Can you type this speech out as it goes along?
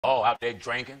Oh, out there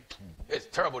drinking. It's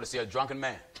terrible to see a drunken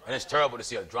man. And it's terrible to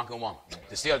see a drunken woman.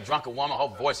 To see a drunken woman, her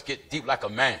voice get deep like a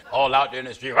man. All out there in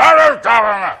the street.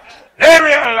 Leave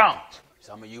me alone.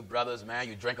 Some of you brothers, man,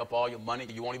 you drink up all your money.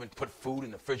 You won't even put food in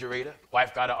the refrigerator.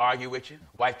 Wife got to argue with you.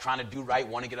 Wife trying to do right,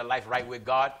 want to get a life right with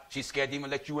God. She's scared to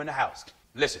even let you in the house.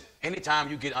 Listen,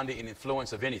 anytime you get under an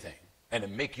influence of anything and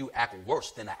it make you act worse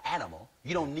than an animal,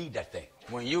 you don't need that thing.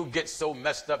 When you get so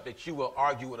messed up that you will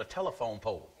argue with a telephone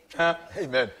pole. Huh?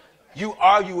 Amen. You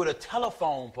argue with a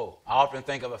telephone pole. I often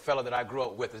think of a fellow that I grew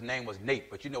up with. His name was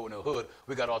Nate, but you know in the hood,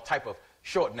 we got all type of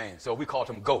short names, so we called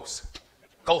him Ghost.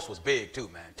 Ghost was big too,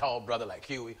 man. Tall brother like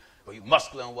Huey, but he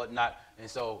muscular and whatnot. And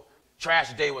so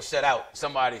trash day was set out.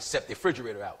 Somebody set the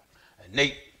refrigerator out. And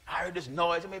Nate, I heard this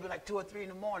noise, maybe like 2 or 3 in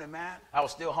the morning, man. I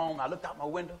was still home. I looked out my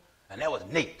window, and that was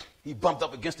Nate. He bumped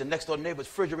up against the next door neighbor's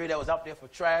refrigerator that was out there for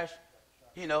trash.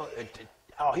 You know,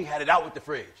 he had it out with the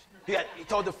fridge. He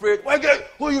told the fridge, wait,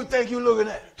 who do you think you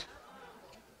looking at?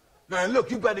 Man, look,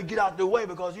 you better get out the way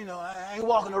because, you know, I ain't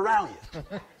walking around you.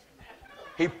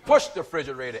 He pushed the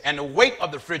refrigerator, and the weight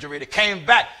of the refrigerator came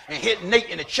back and hit Nate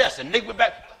in the chest, and Nate went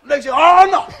back. Nate said, oh,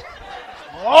 no.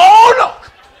 Oh,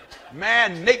 no.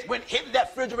 Man, Nate went hitting that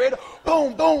refrigerator,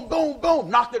 boom, boom, boom, boom,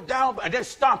 knocked it down, and then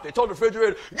stomped it, told the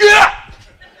refrigerator, get out!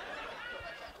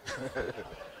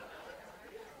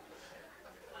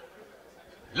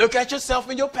 Look at yourself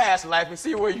in your past life and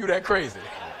see where you that crazy.